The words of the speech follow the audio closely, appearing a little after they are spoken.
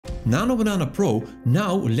Nano Banana Pro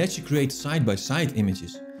now lets you create side-by-side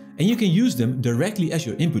images, and you can use them directly as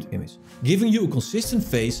your input image, giving you a consistent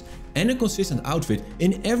face and a consistent outfit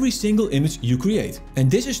in every single image you create.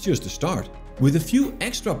 And this is just the start. With a few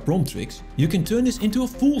extra prompt tricks, you can turn this into a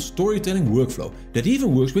full storytelling workflow that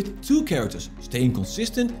even works with 2 characters, staying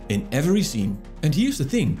consistent in every scene. And here's the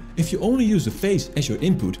thing, if you only use the face as your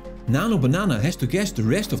input, Nano Banana has to guess the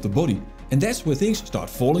rest of the body, and that's where things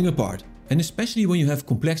start falling apart. And especially when you have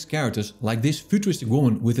complex characters like this futuristic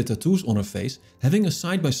woman with the tattoos on her face, having a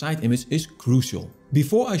side-by-side image is crucial.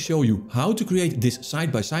 Before I show you how to create this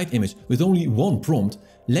side-by-side image with only one prompt,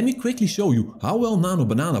 let me quickly show you how well Nano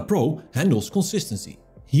Banana Pro handles consistency.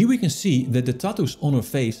 Here we can see that the tattoos on her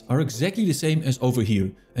face are exactly the same as over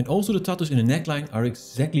here, and also the tattoos in the neckline are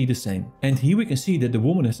exactly the same. And here we can see that the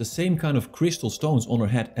woman has the same kind of crystal stones on her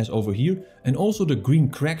head as over here, and also the green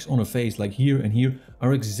cracks on her face like here and here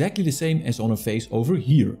are exactly the same as on her face over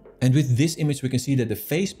here. And with this image we can see that the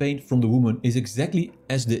face paint from the woman is exactly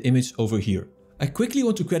as the image over here. I quickly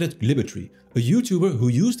want to credit Liberty, a YouTuber who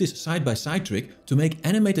used this side-by-side trick to make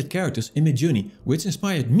animated characters in Midjourney, which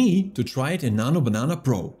inspired me to try it in Nano Banana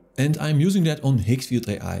Pro. And I'm using that on Higgsfield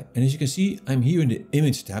AI, and as you can see I'm here in the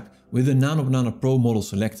image tab with the Nano Banana Pro model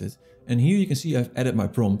selected, and here you can see I've added my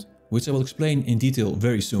prompt, which I will explain in detail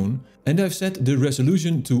very soon, and I've set the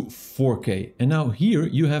resolution to 4K. And now here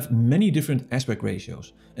you have many different aspect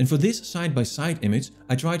ratios. And for this side-by-side image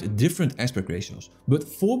I tried different aspect ratios, but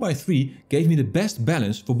 4:3 gave me the best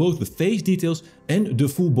balance for both the face details and the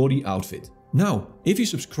full body outfit. Now, if you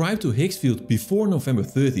subscribe to Higgsfield before November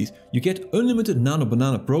 30th, you get unlimited Nano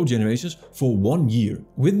Banana Pro generations for 1 year.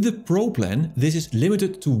 With the Pro plan, this is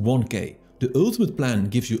limited to 1K. The Ultimate plan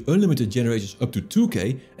gives you unlimited generations up to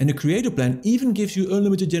 2K, and the Creator plan even gives you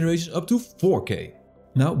unlimited generations up to 4K.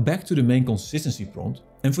 Now back to the main consistency prompt.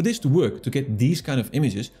 And for this to work, to get these kind of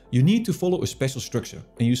images, you need to follow a special structure.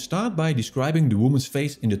 And you start by describing the woman's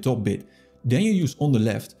face in the top bit. Then you use on the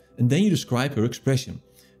left, and then you describe her expression.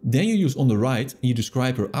 Then you use on the right and you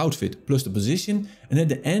describe her outfit plus the position, and at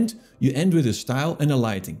the end you end with a style and a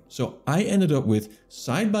lighting. So I ended up with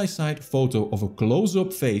side-by-side photo of a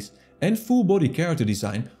close-up face and full body character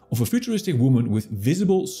design of a futuristic woman with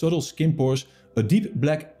visible subtle skin pores, a deep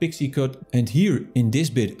black pixie cut, and here in this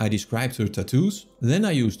bit I described her tattoos. Then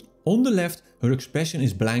I used on the left, her expression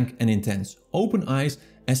is blank and intense, open eyes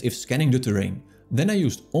as if scanning the terrain. Then I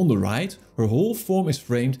used on the right, her whole form is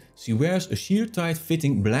framed, she wears a sheer tight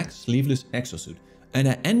fitting black sleeveless exosuit. And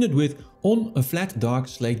I ended with on a flat dark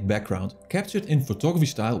slate background, captured in photography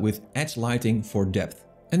style with edge lighting for depth.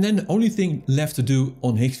 And then the only thing left to do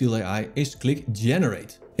on Higgsfield AI is click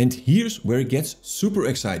generate. And here's where it gets super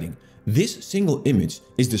exciting. This single image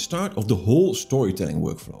is the start of the whole storytelling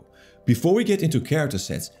workflow. Before we get into character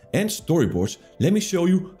sets and storyboards, let me show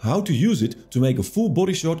you how to use it to make a full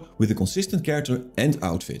body shot with a consistent character and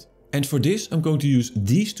outfit. And for this I'm going to use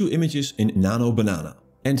these 2 images in Nano Banana.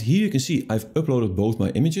 And here you can see I've uploaded both my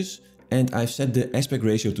images, and I've set the aspect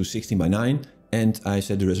ratio to 16:9 and I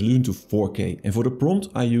set the resolution to 4K. And for the prompt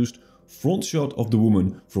I used front shot of the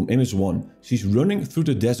woman from image 1. She's running through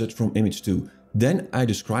the desert from image 2. Then I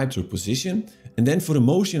described her position, and then for the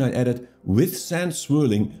motion I added with sand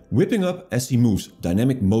swirling, whipping up as she moves,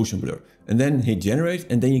 dynamic motion blur. And then hit generate,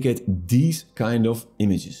 and then you get these kind of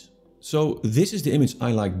images. So this is the image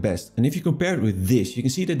I like best, and if you compare it with this, you can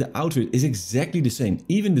see that the outfit is exactly the same.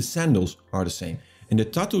 Even the sandals are the same, and the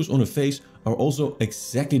tattoos on her face are also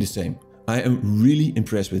exactly the same. I am really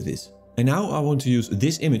impressed with this. And now I want to use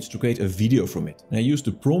this image to create a video from it. And I used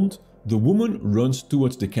the prompt, the woman runs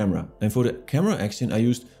towards the camera. And for the camera action I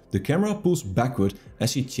used the camera pulls backward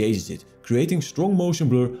as she chases it, creating strong motion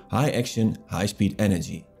blur, high action, high speed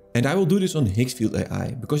energy. And I will do this on Higgsfield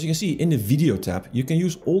AI, because you can see in the video tab you can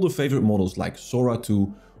use all the favorite models like Sora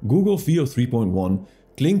 2, Google Veo 3.1,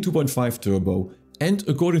 Kling 2.5 Turbo, and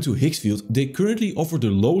according to Higgsfield they currently offer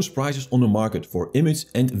the lowest prices on the market for image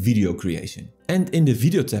and video creation. And in the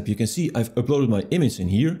video tab you can see I've uploaded my image in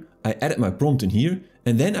here, I added my prompt in here,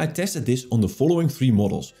 and then I tested this on the following 3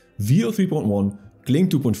 models: Veo 3.1, Kling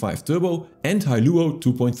 2.5 Turbo and Higgsfield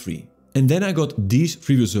 2.3. And then I got these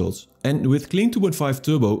 3 results. And with Kling 2.5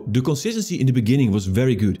 Turbo, the consistency in the beginning was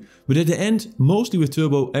very good, but at the end, mostly with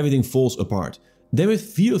Turbo, everything falls apart. Then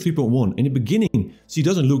with Veo 3.1, in the beginning, she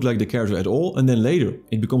doesn't look like the character at all, and then later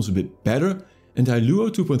it becomes a bit better. And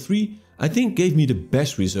Higgsfield 2.3, I think gave me the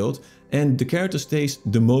best result, and the character stays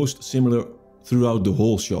the most similar throughout the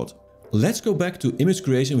whole shot. Let's go back to image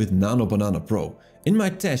creation with Nano Banana Pro. In my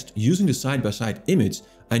test using the side-by-side image,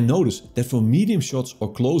 I noticed that for medium shots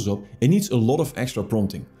or close-up it needs a lot of extra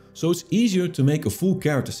prompting. so it's easier to make a full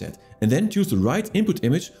character set and then choose the right input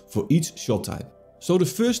image for each shot type. So the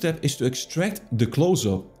first step is to extract the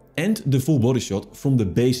close-up and the full body shot from the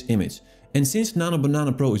base image. And since Nano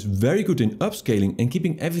Banana Pro is very good in upscaling and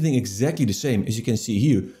keeping everything exactly the same as you can see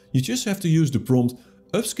here, you just have to use the prompt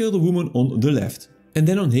upscale the woman on the left. And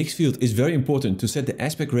then on Higgsfield it's very important to set the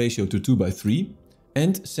aspect ratio to 2:3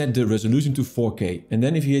 and set the resolution to 4K. And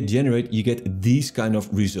then if you hit generate, you get these kind of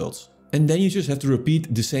results. And then you just have to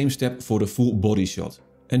repeat the same step for the full body shot.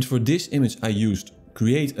 And for this image I used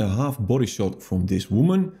create a half body shot from this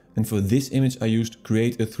woman, and for this image I used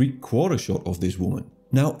create a 3/4 shot of this woman.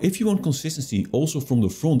 Now, if you want consistency also from the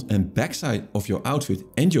front and back side of your outfit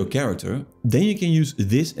and your character, then you can use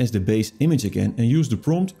this as the base image again and use the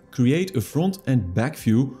prompt create a front and back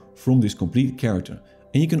view from this complete character.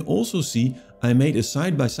 And you can also see I made a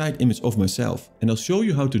side-by-side image of myself, and I'll show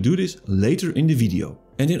you how to do this later in the video.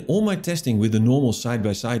 And in all my testing with the normal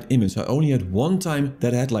side-by-side image, I only had one time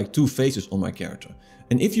that I had like 2 faces on my character.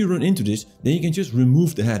 And if you run into this, then you can just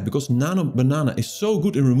remove the head, because Nano Banana is so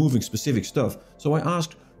good in removing specific stuff. So I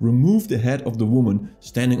asked, remove the head of the woman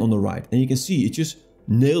standing on the right. And you can see it just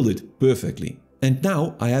nailed it perfectly. And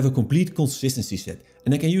now I have a complete consistency set.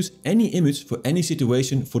 And I can use any image for any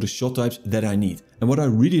situation for the shot types that I need. And what I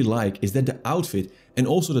really like is that the outfit and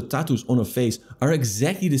also the tattoos on her face are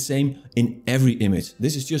exactly the same in every image.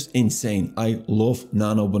 This is just insane. I love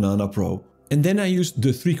Nano Banana Pro. And then I used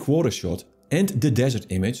the 3/4 shot and the desert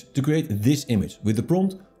image to create this image with the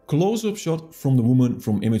prompt close-up shot from the woman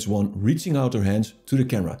from image 1 reaching out her hands to the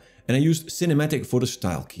camera. And I used cinematic for the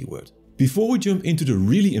style keyword. Before we jump into the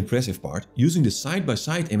really impressive part, using the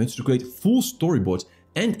side-by-side image to create full storyboards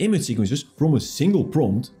and image sequences from a single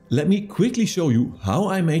prompt, let me quickly show you how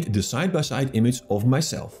I made the side-by-side image of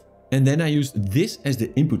myself. And then I used this as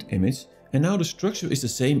the input image, and now the structure is the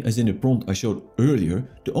same as in the prompt I showed earlier.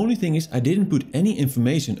 The only thing is I didn't put any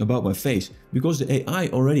information about my face, because the AI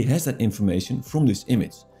already has that information from this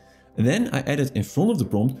image. And then I added in front of the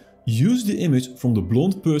prompt, use the image from the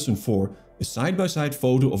blonde person for a side-by-side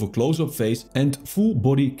photo of a close-up face and full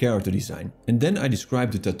body character design. And then I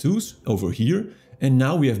described the tattoos over here, and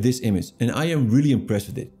now we have this image, and I am really impressed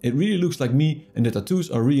with it. It really looks like me, and the tattoos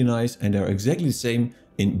are really nice, and they're exactly the same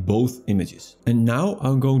in both images. And now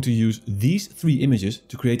I'm going to use these 3 images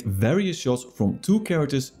to create various shots from 2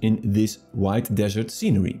 characters in this white desert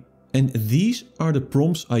scenery. And these are the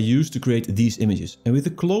prompts I used to create these images. And with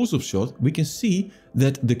the close-up shot, we can see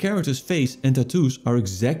that the character's face and tattoos are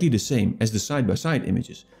exactly the same as the side-by-side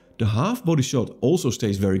images. The half body shot also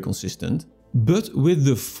stays very consistent, but with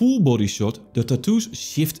the full body shot, the tattoos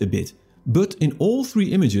shift a bit. But in all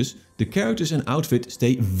 3 images, the characters and outfit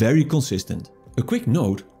stay very consistent. A quick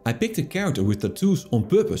note, I picked a character with tattoos on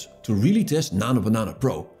purpose to really test Nano Banana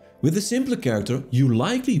Pro. With a simpler character, you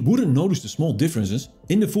likely wouldn't notice the small differences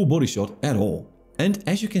in the full body shot at all. And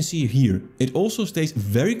as you can see here, it also stays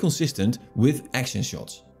very consistent with action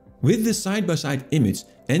shots. With the side-by-side image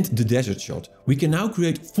and the desert shot, we can now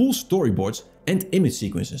create full storyboards and image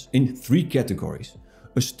sequences in 3 categories.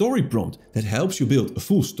 A story prompt that helps you build a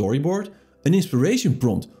full storyboard, an inspiration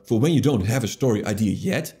prompt for when you don't have a story idea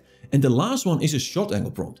yet, and the last one is a shot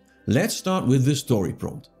angle prompt. Let's start with the story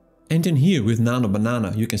prompt. And in here with Nano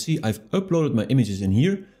Banana, you can see I've uploaded my images in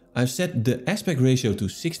here. I've set the aspect ratio to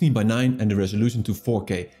 16:9 and the resolution to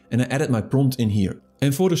 4K, and I added my prompt in here.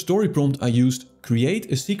 And for the story prompt I used create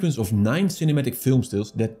a sequence of 9 cinematic film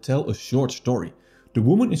stills that tell a short story. The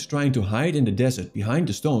woman is trying to hide in the desert behind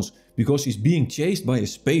the stones because she's being chased by a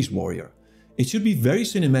space warrior. It should be very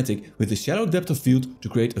cinematic with a shallow depth of field to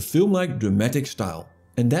create a film-like dramatic style.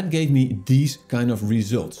 And that gave me these kind of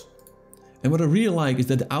results. And what I really like is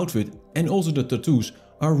that the outfit and also the tattoos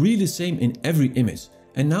are really the same in every image.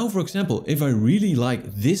 And now, for example, if I really like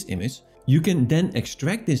this image, you can then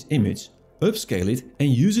extract this image, upscale it and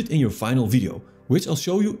use it in your final video, which I'll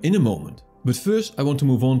show you in a moment. But first I want to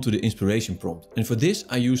move on to the inspiration prompt. And for this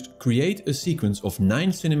I used create a sequence of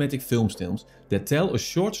 9 cinematic film stills that tell a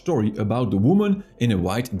short story about the woman in a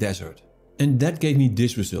white desert. And that gave me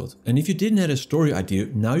this result. And if you didn't have a story idea,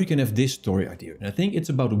 now you can have this story idea. And I think it's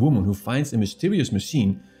about a woman who finds a mysterious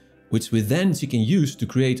machine, which then she can use to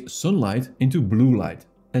create sunlight into blue light.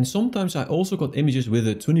 And sometimes I also got images with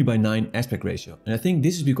a 20:9 aspect ratio. And I think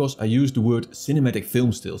this is because I used the word cinematic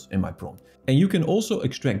film stills in my prompt. And you can also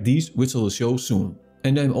extract these, which I will show soon.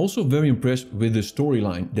 And I'm also very impressed with the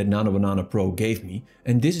storyline that Nano Banana Pro gave me.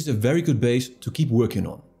 And this is a very good base to keep working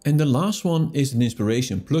on. And the last one is an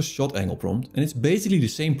inspiration plus shot angle prompt, and it's basically the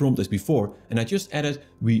same prompt as before, and I just added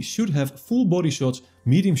we should have full body shots,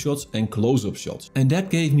 medium shots and close-up shots. And that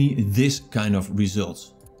gave me this kind of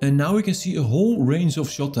results. And now we can see a whole range of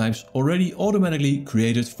shot types already automatically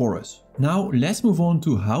created for us. Now let's move on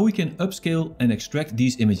to how we can upscale and extract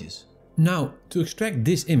these images. Now, to extract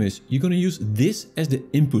this image, you're going to use this as the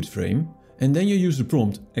input frame, and then you use the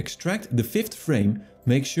prompt, extract the 5th frame,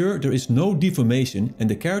 make sure there is no deformation and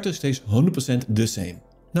the character stays 100% the same.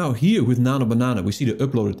 Now here with Nano Banana we see the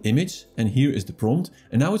uploaded image, and here is the prompt,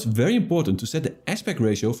 and now it's very important to set the aspect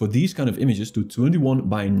ratio for these kind of images to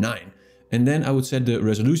 21:9, and then I would set the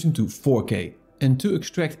resolution to 4K. And to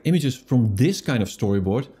extract images from this kind of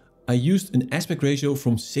storyboard, I used an aspect ratio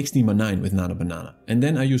from 16:9 with Nano Banana, and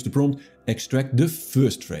then I used the prompt, extract the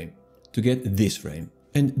 1st frame, to get this frame.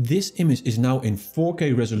 And this image is now in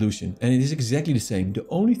 4K resolution, and it is exactly the same. The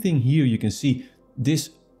only thing here you can see,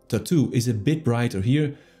 this tattoo is a bit brighter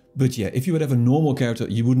here, but yeah, if you would have a normal character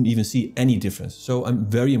you wouldn't even see any difference, so I'm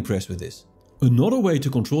very impressed with this. Another way to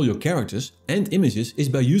control your characters and images is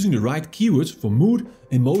by using the right keywords for mood,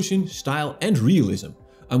 emotion, style and realism.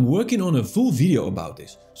 I'm working on a full video about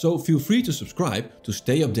this, so feel free to subscribe to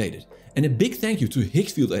stay updated. And a big thank you to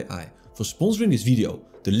Higgsfield AI for sponsoring this video.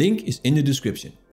 The link is in the description.